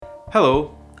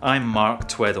Hello, I'm Mark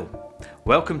Tweddle.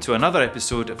 Welcome to another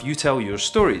episode of You Tell Your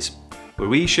Stories, where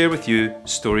we share with you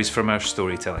stories from our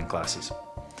storytelling classes.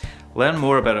 Learn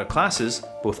more about our classes,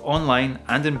 both online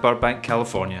and in Burbank,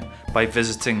 California, by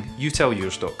visiting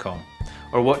youtellyours.com,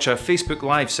 or watch our Facebook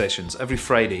Live sessions every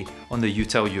Friday on the You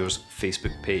Tell Yours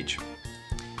Facebook page.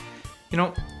 You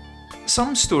know,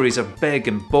 some stories are big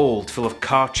and bold, full of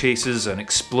car chases and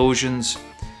explosions,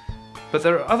 but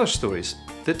there are other stories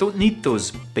that don't need those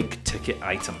big-ticket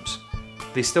items.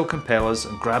 They still compel us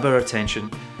and grab our attention,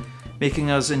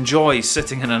 making us enjoy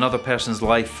sitting in another person's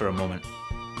life for a moment.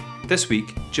 This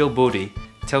week, Jill Bodie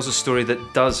tells a story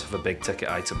that does have a big-ticket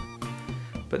item,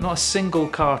 but not a single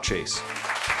car chase.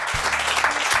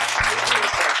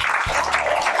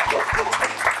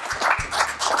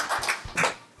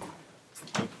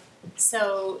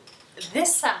 So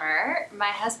this summer, my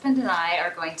husband and I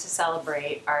are going to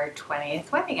celebrate our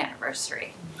 20th wedding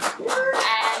anniversary.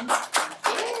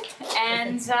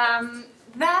 And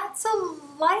that's a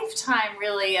lifetime,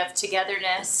 really, of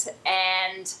togetherness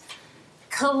and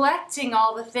collecting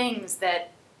all the things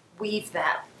that weave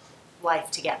that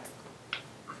life together.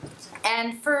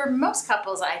 And for most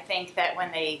couples, I think that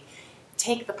when they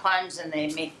take the plunge and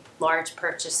they make large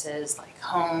purchases like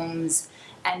homes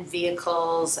and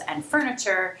vehicles and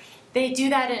furniture, they do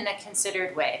that in a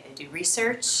considered way. They do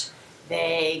research,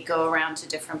 they go around to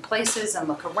different places and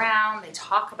look around, they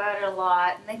talk about it a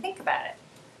lot, and they think about it.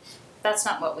 That's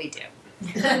not what we do.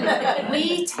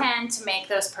 We tend to make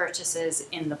those purchases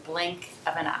in the blink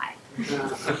of an eye.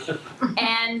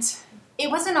 And it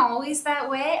wasn't always that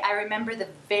way. I remember the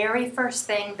very first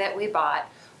thing that we bought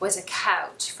was a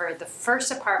couch for the first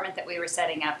apartment that we were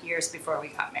setting up years before we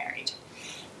got married.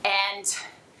 And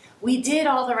we did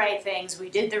all the right things,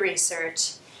 we did the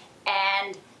research,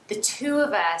 and the two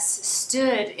of us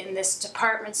stood in this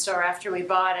department store after we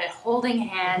bought it, holding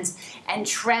hands and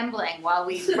trembling while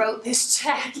we wrote this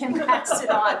check and passed it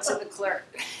on to the clerk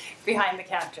behind the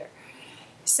counter.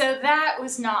 So that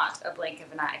was not a blink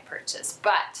of an eye purchase,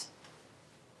 but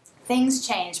things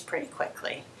changed pretty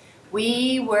quickly.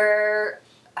 We were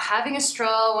having a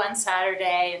stroll one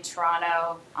Saturday in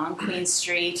Toronto on Queen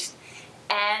Street,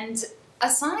 and a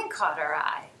sign caught our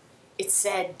eye. It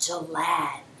said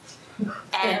Jolann,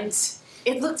 and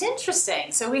it looked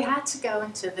interesting, so we had to go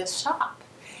into this shop.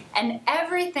 And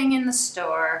everything in the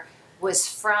store was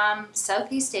from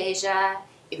Southeast Asia.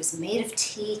 It was made of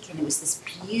teak, and it was this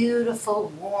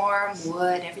beautiful, warm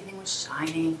wood. Everything was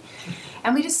shining.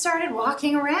 And we just started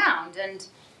walking around, and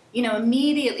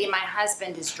immediately my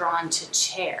husband is drawn to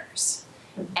chairs.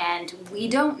 And we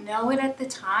don't know it at the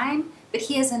time, but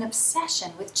he has an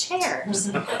obsession with chairs.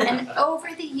 And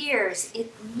over the years,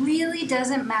 it really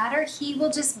doesn't matter. He will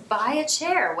just buy a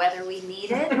chair, whether we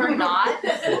need it or not,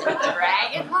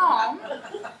 drag it home.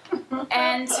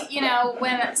 And,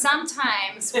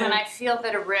 sometimes when I feel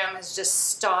that a room has just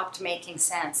stopped making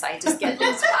sense, I just get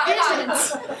these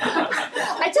visions.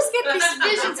 I just get these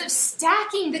visions of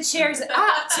stacking the chairs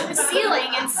up to the ceiling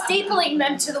and stapling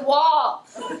them to the wall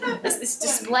as this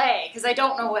display, because I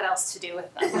don't know what else to do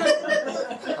with them.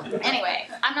 Anyway,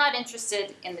 I'm not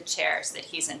interested in the chairs that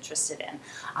he's interested in.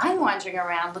 I'm wandering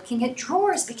around looking at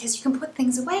drawers because you can put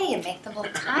things away and make them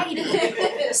look tidy.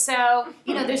 So,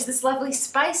 there's this lovely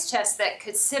spice chest that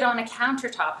could sit on a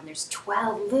countertop, and there's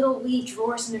 12 little wee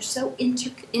drawers, and they're so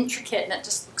intricate, and it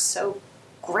just looks so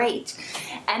great.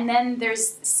 And then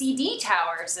there's CD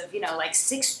towers of,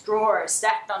 6 drawers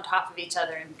stacked on top of each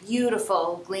other in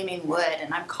beautiful gleaming wood.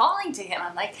 And I'm calling to him.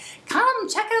 I'm like, come,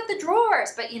 check out the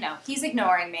drawers. But, he's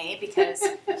ignoring me because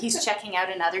he's checking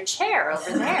out another chair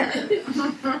over there.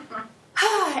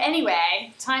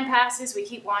 Anyway, time passes, we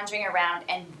keep wandering around,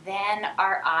 and then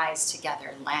our eyes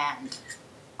together land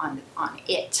on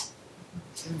it,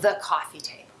 the coffee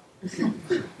table.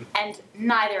 And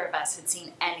neither of us had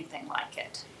seen anything like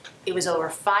it. It was over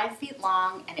 5 feet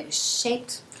long, and it was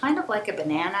shaped kind of like a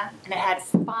banana, and it had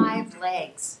 5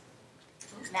 legs.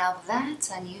 Now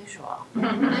that's unusual.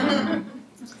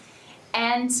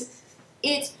 And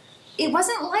it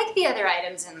wasn't like the other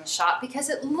items in the shop because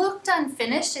it looked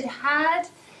unfinished. It had,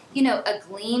 a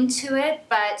gleam to it,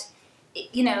 but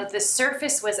the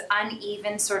surface was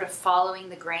uneven, sort of following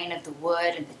the grain of the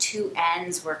wood, and the 2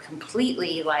 ends were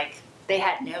completely they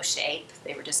had no shape.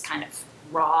 They were just kind of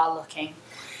raw looking.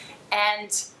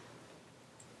 And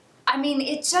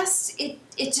it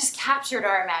just captured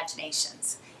our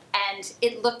imaginations. And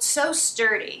it looked so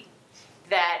sturdy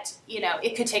that,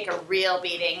 it could take a real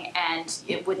beating and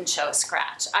it wouldn't show a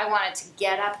scratch. I wanted to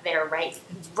get up there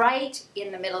right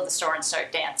in the middle of the store and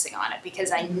start dancing on it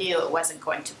because I knew it wasn't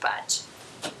going to budge.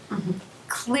 Mm-hmm.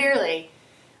 Clearly,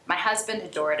 My husband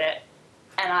adored it,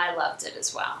 and I loved it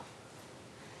as well.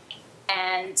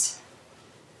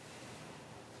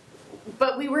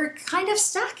 But we were kind of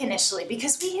stuck initially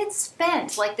because we had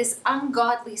spent like this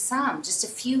ungodly sum just a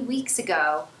few weeks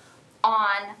ago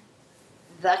on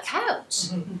the couch.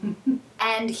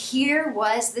 And here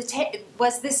was this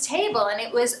table, and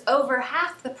it was over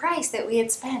half the price that we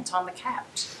had spent on the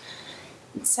couch.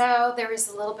 And so there was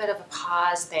a little bit of a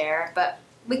pause there, but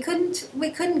we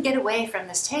couldn't get away from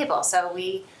this table. So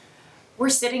we were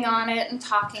sitting on it and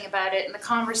talking about it, and the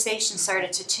conversation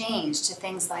started to change to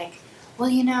things like, well,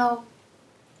 you know,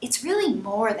 it's really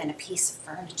more than a piece of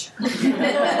furniture.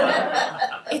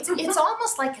 It's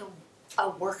almost like a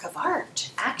work of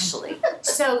art, actually.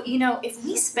 So, you know, if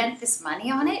we spent this money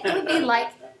on it, it would be like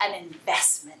an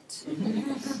investment.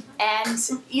 And,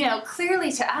 you know,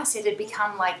 clearly to us, it had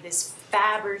become like this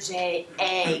Fabergé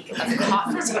egg of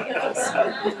coffee tables.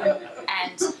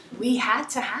 And we had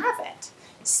to have it.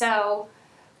 So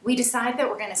we decide that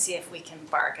we're going to see if we can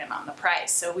bargain on the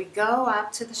price. So we go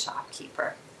up to the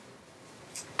shopkeeper.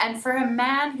 And for a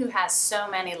man who has so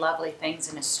many lovely things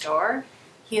in his store,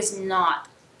 he is not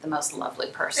the most lovely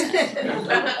person.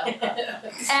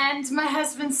 And my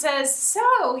husband says,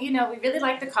 so, you know, we really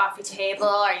like the coffee table.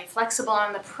 Are you flexible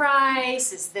on the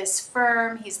price? Is this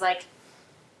firm? He's like,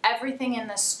 everything in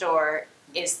the store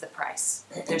is the price.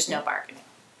 There's no bargaining.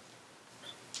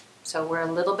 So we're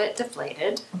a little bit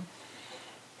deflated.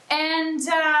 And,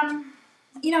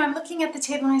 you know, I'm looking at the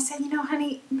table and I said, you know,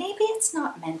 honey, maybe it's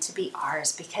not meant to be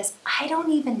ours because I don't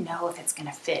even know if it's going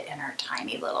to fit in our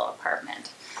tiny little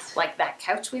apartment. Like that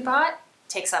couch we bought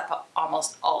takes up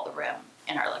almost all the room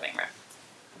in our living room.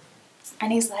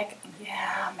 And he's like,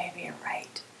 yeah, maybe you're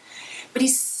right. But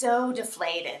he's so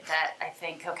deflated that I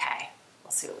think, okay,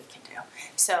 we'll see what we can do.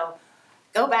 So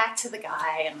go back to the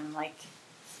guy and I'm like,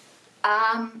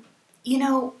 you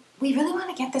know, we really want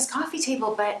to get this coffee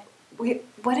table, but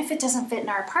what if it doesn't fit in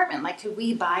our apartment? Like, could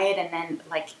we buy it and then,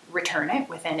 like, return it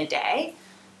within a day?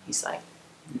 He's like,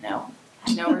 no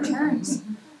returns.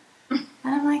 And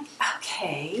I'm like,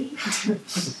 okay.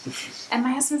 And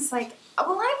my husband's like,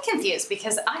 well, I'm confused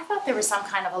because I thought there was some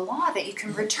kind of a law that you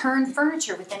can return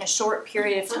furniture within a short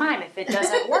period of time if it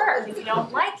doesn't work, if you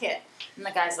don't like it. And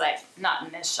the guy's like, not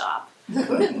in this shop.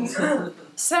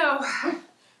 So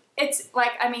it's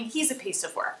like, I mean, he's a piece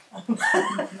of work.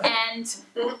 And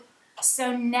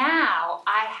so now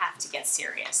I have to get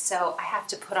serious. So I have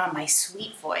to put on my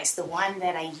sweet voice, the one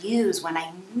that I use when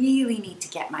I really need to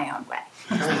get my own way.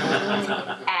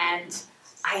 And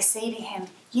I say to him,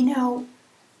 you know,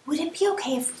 would it be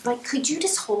okay if, like, could you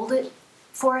just hold it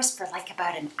for us for like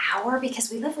about an hour? Because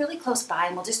we live really close by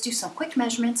and we'll just do some quick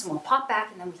measurements and we'll pop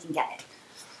back and then we can get it.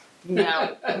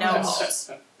 No holds.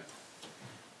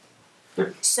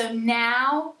 So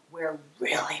now we're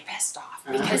really pissed off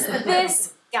because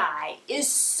this guy is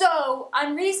so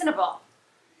unreasonable.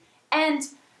 And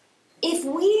if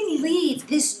we leave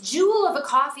this jewel of a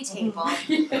coffee table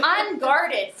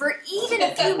unguarded for even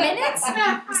a few minutes,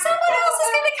 someone else is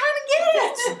going to come and get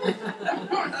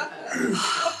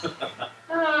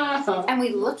it. And we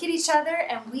look at each other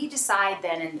and we decide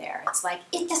then and there. It's like,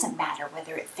 it doesn't matter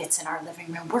whether it fits in our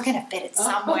living room. We're going to fit it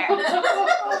somewhere.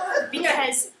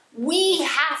 Because we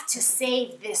have to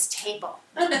save this table.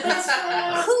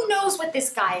 Who knows what this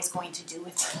guy is going to do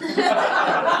with it? He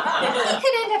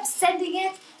could end up sending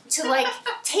it to, like,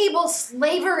 table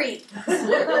slavery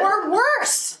or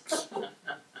worse.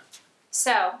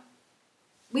 So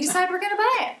we decide we're going to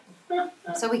buy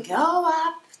it. So we go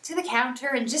up to the counter,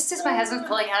 and just as my husband's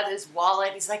pulling out his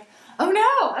wallet, he's like, oh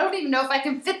no, I don't even know if I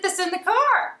can fit this in the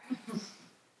car.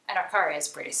 And our car is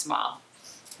pretty small.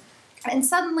 And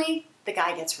suddenly, the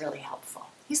guy gets really helpful.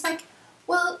 He's like,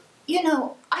 well, you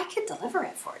know, I could deliver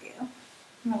it for you.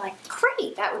 And we're like,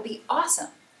 great, that would be awesome.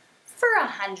 For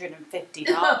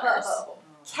 $150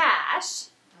 cash.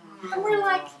 And we're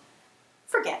like,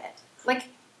 forget it. Like,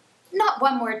 not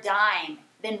one more dime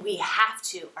than we have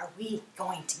to are we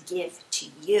going to give to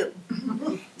you.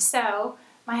 So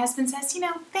my husband says, you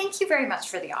know, thank you very much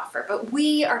for the offer, but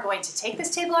we are going to take this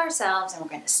table ourselves and we're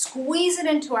going to squeeze it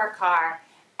into our car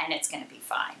and it's going to be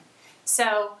fine.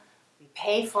 So we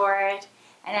pay for it,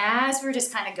 and as we're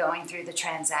just kind of going through the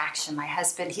transaction, my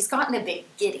husband, he's gotten a bit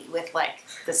giddy with, like,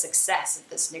 the success of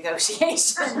this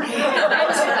negotiation. He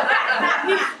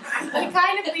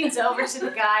kind of leans over to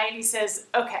the guy and he says,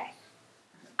 okay,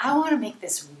 I want to make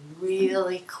this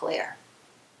really clear.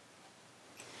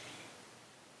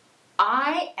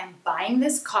 I am buying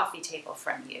this coffee table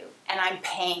from you, and I'm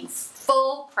paying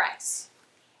full price.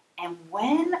 And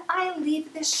when I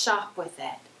leave this shop with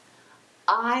it,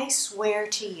 I swear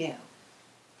to you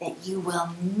that you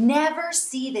will never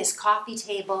see this coffee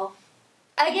table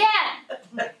again.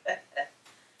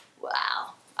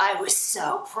 Wow, I was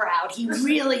so proud. He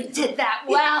really did that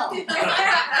well.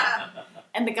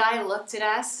 And the guy looked at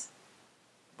us,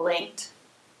 blinked,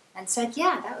 and said,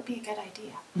 yeah, that would be a good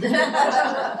idea.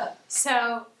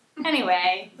 So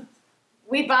anyway,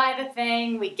 we buy the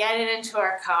thing, we get it into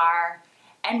our car,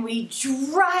 and we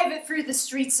drive it through the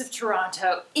streets of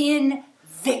Toronto in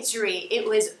victory. It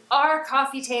was our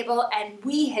coffee table, and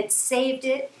we had saved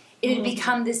it. It had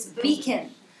become this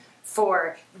beacon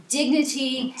for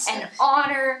dignity and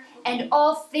honor and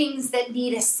all things that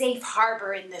need a safe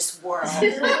harbor in this world.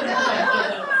 And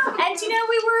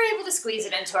we were able to squeeze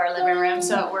it into our living room,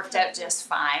 so it worked out just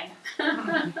fine.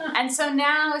 And so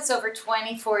now it's over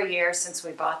 24 years since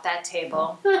we bought that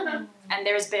table, and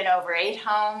there's been over 8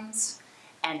 homes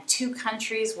and 2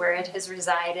 countries where it has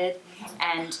resided,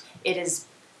 and it has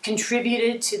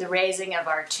contributed to the raising of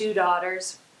our 2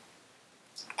 daughters.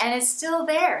 And it's still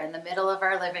there in the middle of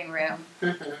our living room,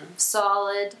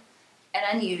 solid and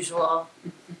unusual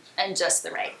and just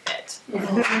the right fit.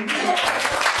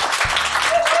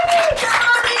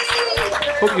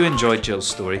 Hope you enjoyed Jill's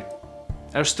story.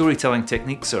 Our storytelling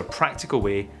techniques are a practical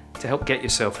way to help get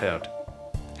yourself heard.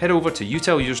 Head over to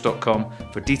youtellyours.com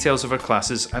for details of our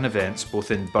classes and events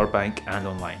both in Burbank and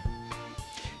online.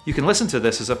 You can listen to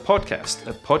this as a podcast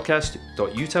at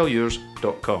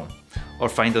podcast.youtellyyours.com or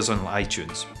find us on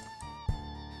iTunes.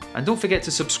 And don't forget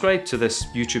to subscribe to this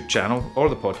YouTube channel or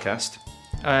the podcast.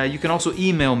 You can also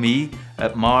email me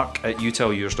at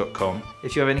mark@youtellyyours.com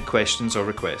if you have any questions or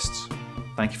requests.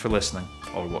 Thank you for listening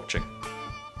or watching.